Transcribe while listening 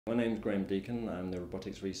My name's Graham Deacon. I'm the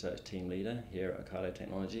Robotics Research Team Leader here at Ocado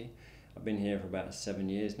Technology. I've been here for about 7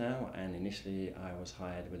 years now, and initially I was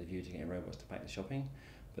hired with a view to getting robots to pack the shopping,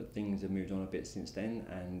 but things have moved on a bit since then,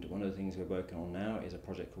 and one of the things we're working on now is a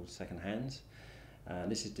project called SecondHands.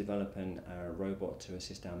 This is developing a robot to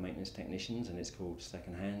assist our maintenance technicians, and it's called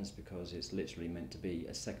SecondHands because it's literally meant to be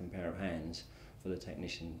a second pair of hands for the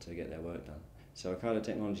technician to get their work done. So Ocado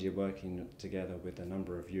Technology are working together with a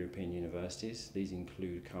number of European universities. These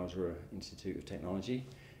include Karlsruhe Institute of Technology,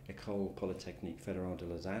 École Polytechnique Fédérale de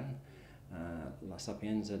Lausanne, La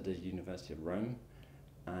Sapienza de University of Rome,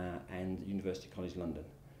 and University College London.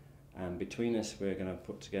 And between us we're going to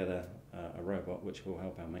put together a robot which will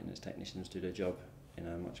help our maintenance technicians do their job in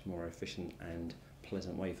a much more efficient and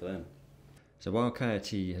pleasant way for them. So while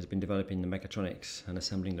KIT has been developing the mechatronics and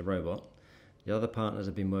assembling the robot, the other partners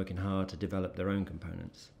have been working hard to develop their own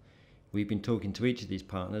components. We've been talking to each of these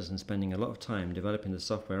partners and spending a lot of time developing the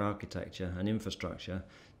software architecture and infrastructure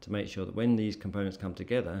to make sure that when these components come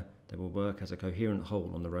together, they will work as a coherent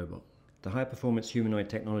whole on the robot. The High Performance Humanoid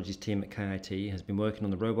Technologies team at KIT has been working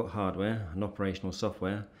on the robot hardware and operational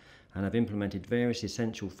software and have implemented various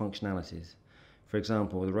essential functionalities. For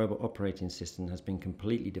example, the robot operating system has been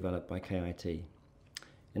completely developed by KIT.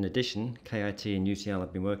 In addition, KIT and UCL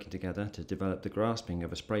have been working together to develop the grasping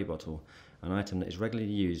of a spray bottle, an item that is regularly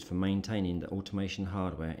used for maintaining the automation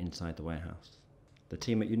hardware inside the warehouse. The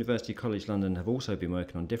team at University College London have also been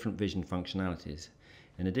working on different vision functionalities.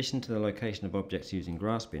 In addition to the location of objects using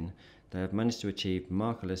grasping, they have managed to achieve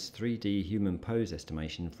markerless 3D human pose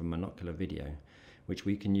estimation from monocular video, which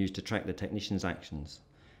we can use to track the technician's actions.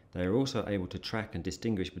 They are also able to track and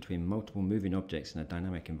distinguish between multiple moving objects in a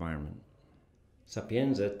dynamic environment.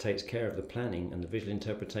 Sapienza takes care of the planning and the visual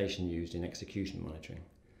interpretation used in execution monitoring.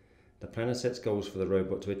 The planner sets goals for the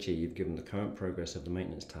robot to achieve given the current progress of the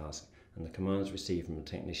maintenance task and the commands received from the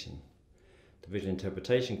technician. The visual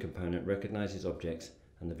interpretation component recognizes objects,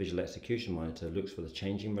 and the visual execution monitor looks for the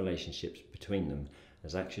changing relationships between them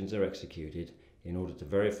as actions are executed in order to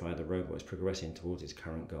verify the robot is progressing towards its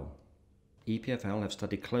current goal. EPFL have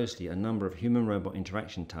studied closely a number of human-robot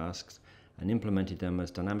interaction tasks and implemented them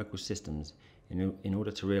as dynamical systems in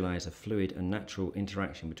order to realize a fluid and natural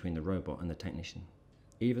interaction between the robot and the technician.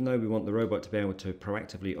 Even though we want the robot to be able to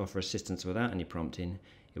proactively offer assistance without any prompting,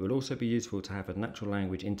 it will also be useful to have a natural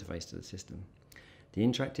language interface to the system. The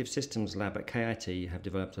Interactive Systems Lab at KIT have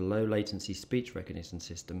developed a low latency speech recognition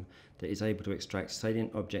system that is able to extract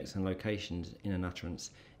salient objects and locations in an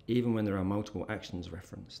utterance, even when there are multiple actions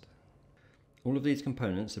referenced. All of these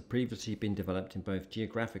components have previously been developed in both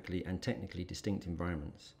geographically and technically distinct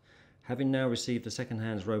environments. Having now received the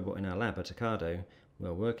SecondHands robot in our lab at Ocado, we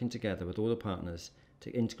are working together with all the partners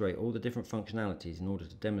to integrate all the different functionalities in order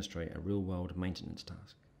to demonstrate a real-world maintenance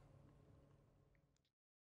task.